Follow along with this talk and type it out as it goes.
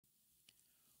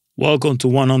Welcome to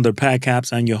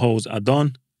OneUnderPodcast. I'm your host,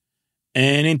 Adon.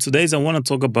 And in today's, I want to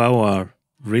talk about a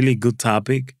really good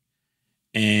topic.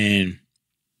 And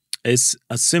it's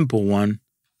a simple one: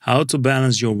 how to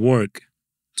balance your work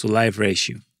to life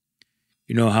ratio.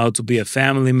 You know, how to be a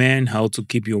family man, how to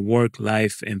keep your work,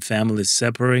 life, and family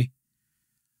separate,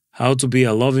 how to be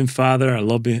a loving father, a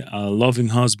loving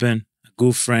husband, a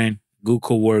good friend, good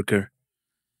coworker,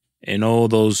 and all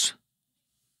those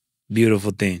beautiful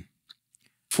things.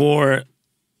 For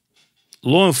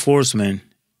law enforcement,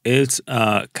 it's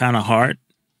kind of hard,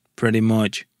 pretty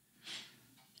much,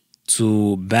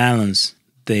 to balance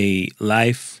the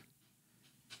life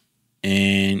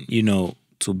and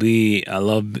to be a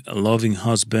loving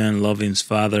husband, loving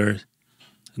father,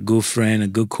 a good friend, a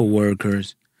good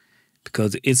co-workers,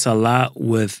 because it's a lot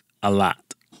with a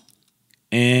lot.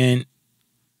 And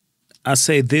I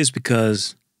say this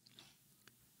because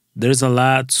there's a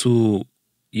lot to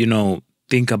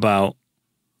think about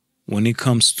when it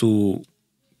comes to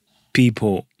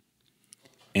people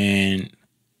and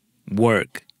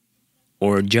work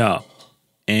or job,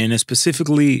 and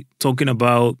specifically talking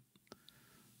about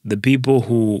the people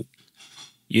who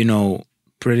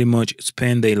pretty much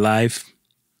spend their life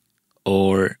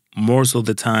or most of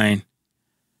the time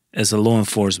as a law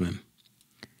enforcement.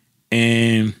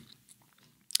 And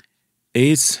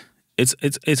it's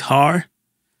hard.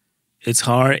 It's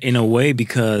hard in a way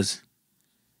because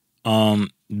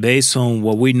based on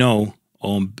what we know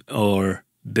or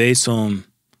based on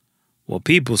what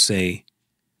people say,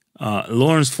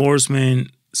 law enforcement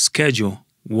schedule,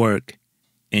 work,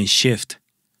 and shift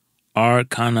are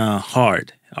kind of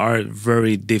hard, are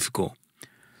very difficult.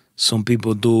 Some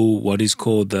people do what is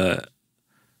called the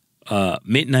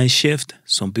midnight shift.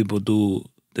 Some people do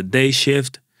the day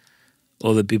shift.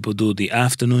 Other people do the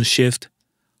afternoon shift.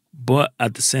 But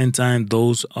at the same time,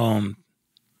 those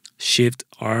shifts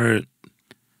are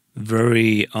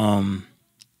very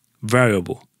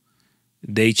variable.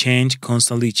 They change,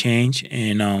 constantly change,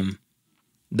 and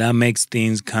that makes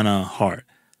things kind of hard.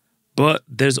 But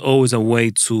there's always a way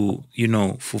to,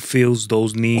 fulfills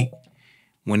those needs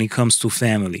when it comes to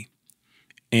family.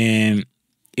 And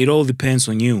it all depends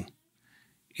on you.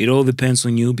 It all depends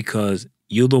on you because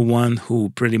you're the one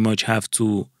who pretty much have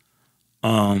to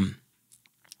um,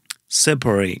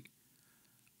 separate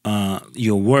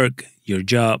your work, your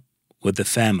job with the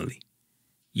family.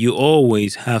 You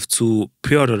always have to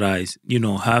prioritize,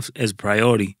 have as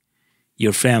priority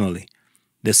your family.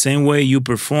 The same way you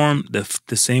perform,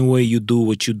 the same way you do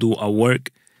what you do at work,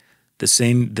 the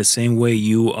same way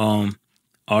you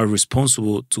are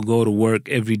responsible to go to work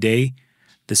every day,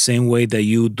 the same way that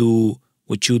you do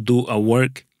what you do at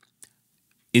work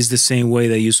is the same way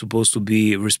that you're supposed to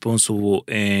be responsible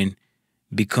and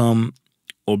become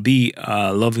or be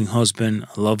a loving husband,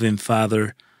 a loving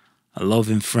father, a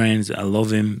loving friend, a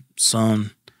loving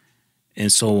son,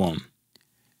 and so on.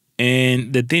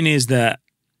 And the thing is that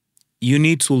you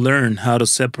need to learn how to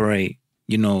separate,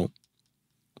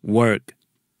 work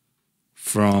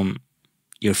from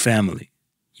your family.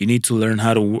 You need to learn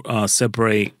how to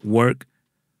separate work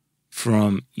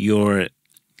from your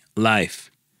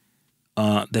life.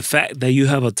 The fact that you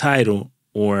have a title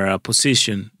or a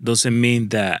position doesn't mean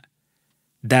that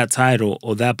that title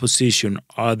or that position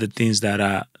are the things that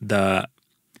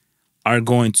are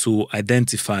going to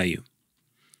identify you.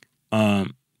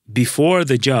 Before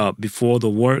the job, before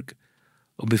the work,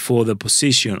 or before the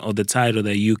position or the title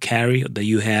that you carry or that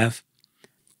you have,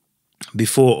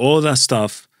 before all that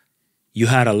stuff, you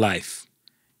had a life.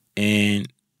 And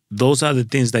those are the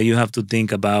things that you have to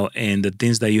think about and the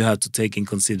things that you have to take in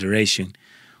consideration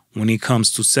when it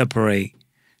comes to separate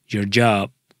your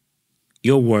job,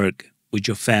 your work with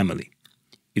your family.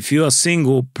 If you're a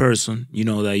single person,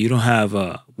 that you don't have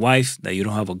a wife, that you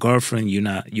don't have a girlfriend, you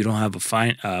don't have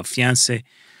a fiance,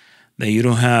 that you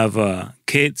don't have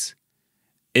kids,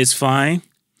 it's fine.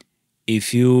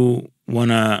 If you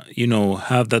wanna,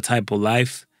 have that type of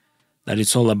life that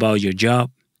it's all about your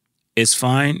job, it's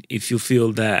fine. If you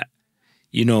feel that,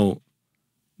 you know,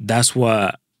 that's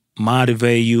what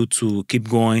motivate you to keep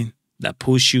going, that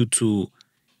push you to,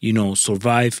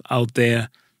 survive out there,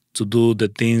 to do the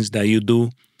things that you do,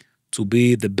 to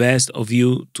be the best of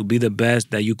you, to be the best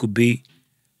that you could be.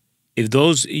 If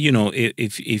those,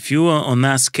 if you are on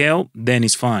that scale, then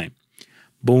it's fine.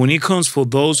 But when it comes for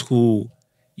those who,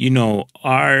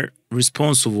 are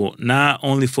responsible not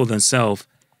only for themselves,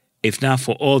 if not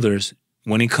for others,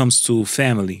 when it comes to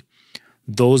family,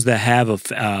 those that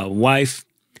have a wife,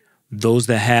 those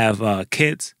that have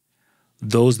kids,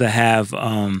 those that have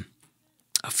a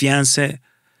fiance,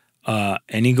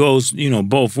 and it goes,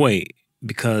 both way.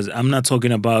 because I'm not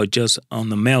talking about just on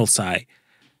the male side,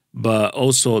 but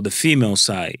also the female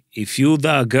side. If you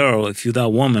that girl, if you that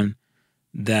woman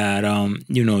that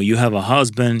you have a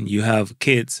husband, you have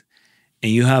kids,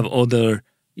 and you have other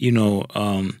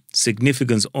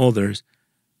significant others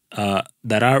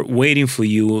that are waiting for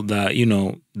you, that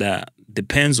that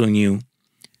depends on you,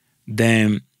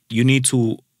 then you need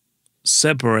to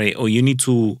separate, or you need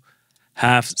to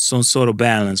have some sort of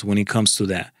balance when it comes to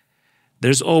that.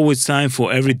 There's always time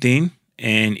for everything,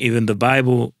 and even the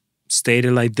Bible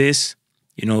stated like this.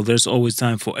 There's always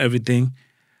time for everything,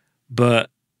 but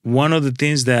one of the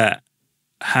things that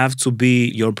have to be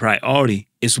your priority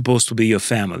is supposed to be your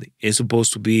family. It's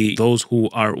supposed to be those who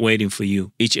are waiting for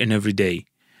you each and every day.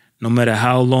 No matter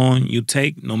how long you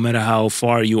take, no matter how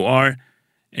far you are,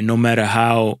 and no matter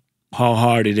how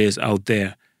hard it is out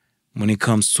there when it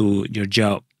comes to your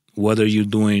job, whether you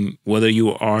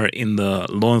are in the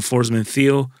law enforcement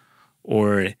field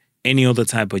or any other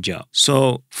type of job.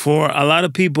 So for a lot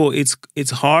of people,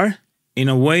 it's hard in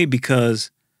a way,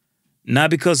 because not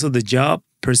because of the job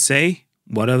per se,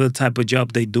 whatever type of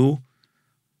job they do,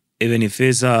 even if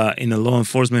it's in the law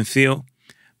enforcement field,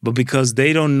 but because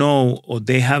they don't know, or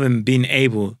they haven't been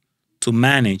able to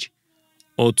manage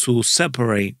or to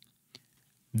separate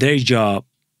their job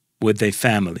with their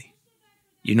family.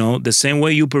 The same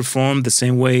way you perform, the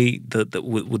same way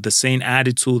with the same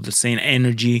attitude, the same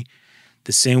energy,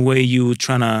 the same way you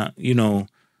trying to,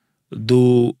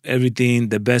 do everything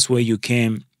the best way you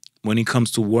can when it comes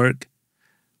to work.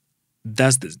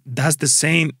 That's the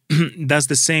same that's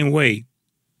the same way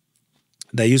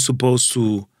that you're supposed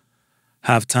to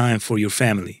have time for your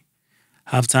family.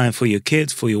 Have time for your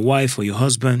kids, for your wife, for your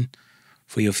husband,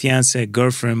 for your fiance,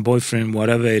 girlfriend, boyfriend,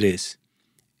 whatever it is.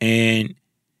 And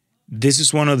this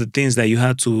is one of the things that you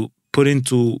have to put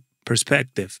into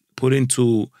perspective, put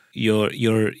into your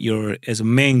as a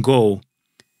main goal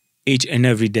each and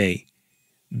every day.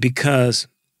 Because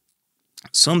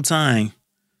sometimes,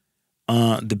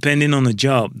 depending on the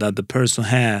job that the person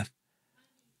have,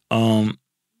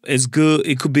 it's good.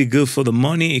 It could be good for the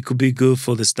money. It could be good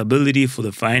for the stability, for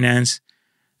the finance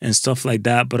and stuff like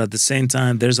that. But at the same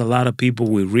time, there's a lot of people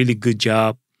with really good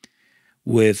job,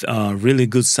 with really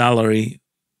good salary,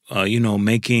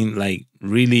 making like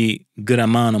really good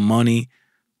amount of money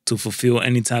to fulfill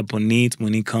any type of needs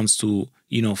when it comes to,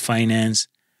 finance.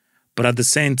 But at the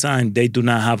same time, they do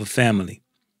not have a family.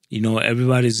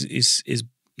 Everybody's is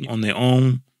on their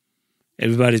own.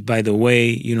 Everybody's by the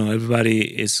way, everybody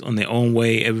is on their own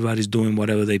way. Everybody's doing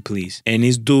whatever they please. And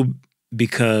it's due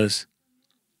because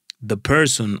the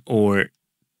person, or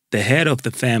the head of the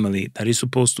family, that is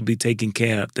supposed to be taking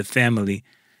care of the family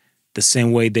the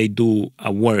same way they do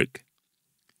at work,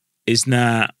 is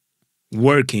not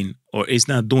working, or is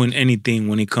not doing anything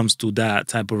when it comes to that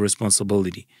type of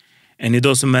responsibility. And it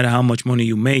doesn't matter how much money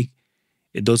you make.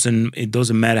 It doesn't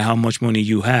matter how much money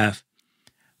you have.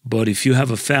 But if you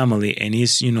have a family and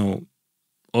it's,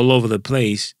 all over the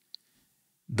place,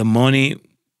 the money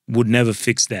would never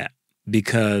fix that,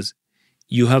 because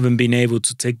you haven't been able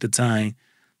to take the time,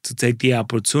 to take the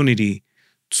opportunity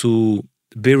to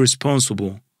be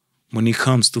responsible when it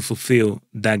comes to fulfill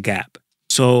that gap.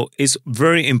 So it's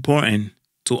very important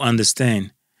to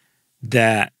understand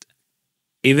that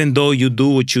even though you do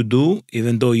what you do,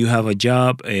 even though you have a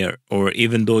job, or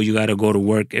even though you got to go to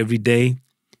work every day,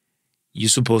 you're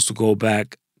supposed to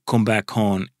come back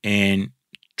home and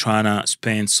try to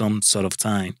spend some sort of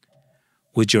time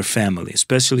with your family,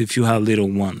 especially if you have little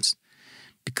ones.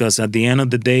 Because at the end of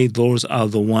the day, those are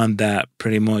the ones that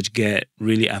pretty much get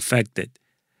really affected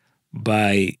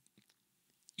by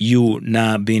you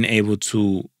not being able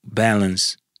to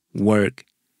balance work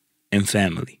and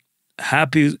family.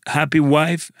 Happy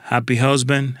wife, happy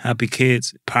husband, happy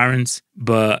kids, parents,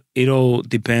 but it all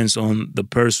depends on the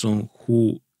person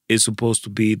who is supposed to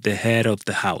be the head of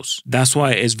the house. That's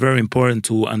why it's very important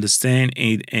to understand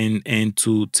and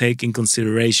to take in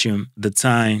consideration the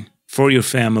time for your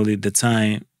family, the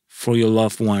time for your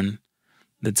loved one,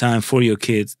 the time for your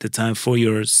kids, the time for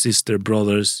your sister,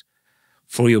 brothers,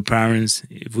 for your parents,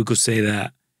 if we could say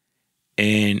that,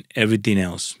 and everything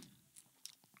else.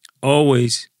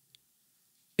 Always,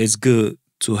 it's good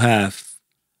to have,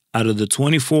 out of the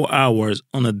 24 hours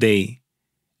on a day,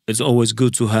 it's always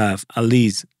good to have at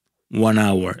least 1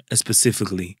 hour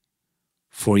specifically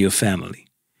for your family.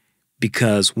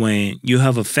 Because when you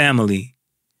have a family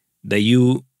that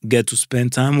you get to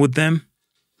spend time with them,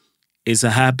 it's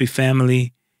a happy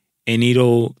family, and it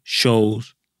all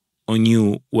shows on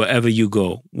you wherever you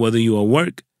go, whether you are at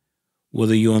work,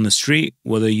 whether you're on the street,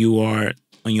 whether you are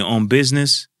on your own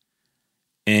business,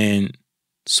 and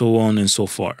so on and so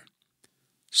forth.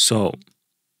 So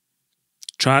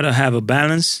try to have a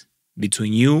balance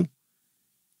between you,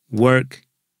 work,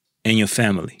 and your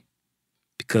family,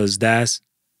 because that's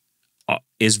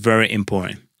is very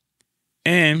important.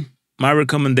 And my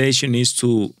recommendation is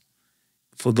to,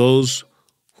 for those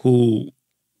who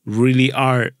really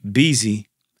are busy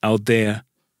out there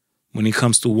when it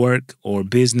comes to work or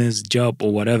business, job,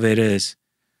 or whatever it is,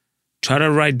 try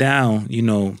to write down,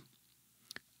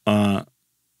 uh,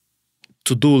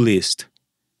 to-do list.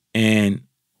 And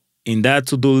in that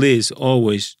to-do list,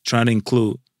 always try to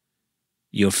include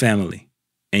your family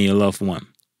and your loved one.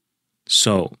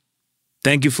 So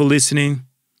thank you for listening.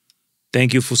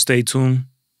 Thank you for stay tuned.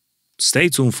 Stay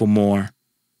tuned for more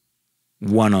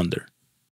One Under.